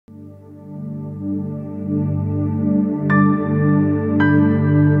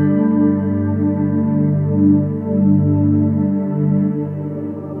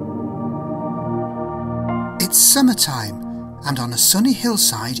summertime, and on a sunny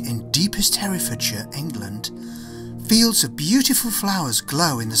hillside in deepest Herefordshire, England, fields of beautiful flowers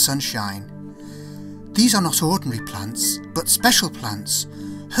glow in the sunshine. These are not ordinary plants, but special plants,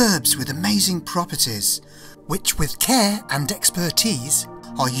 herbs with amazing properties, which with care and expertise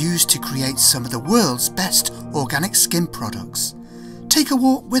are used to create some of the world's best organic skin products. Take a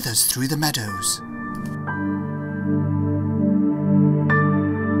walk with us through the meadows.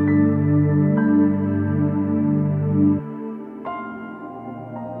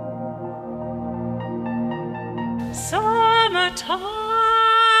 Summertime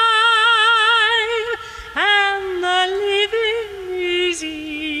and the living is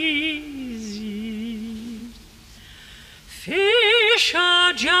easy. Fish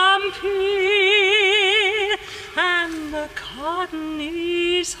are jumping and the cotton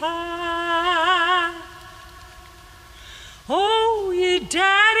is high. Oh, your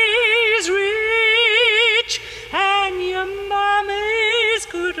daddy's rich and your mommy's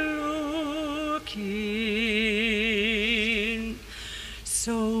good looking.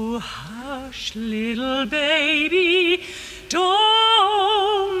 So hush, little baby,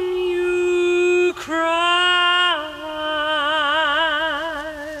 don't you cry.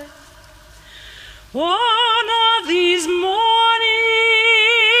 One of these mornings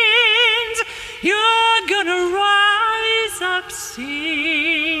you're gonna rise up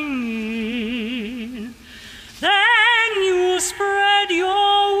singing. Then you'll spread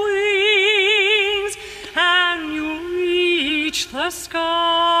your wings and you'll reach the sky.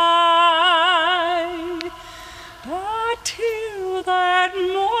 But till that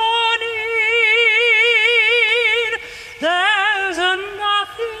morning, there's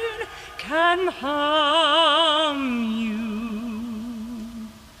nothing can harm you.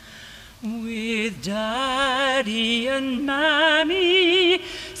 With Daddy and Mommy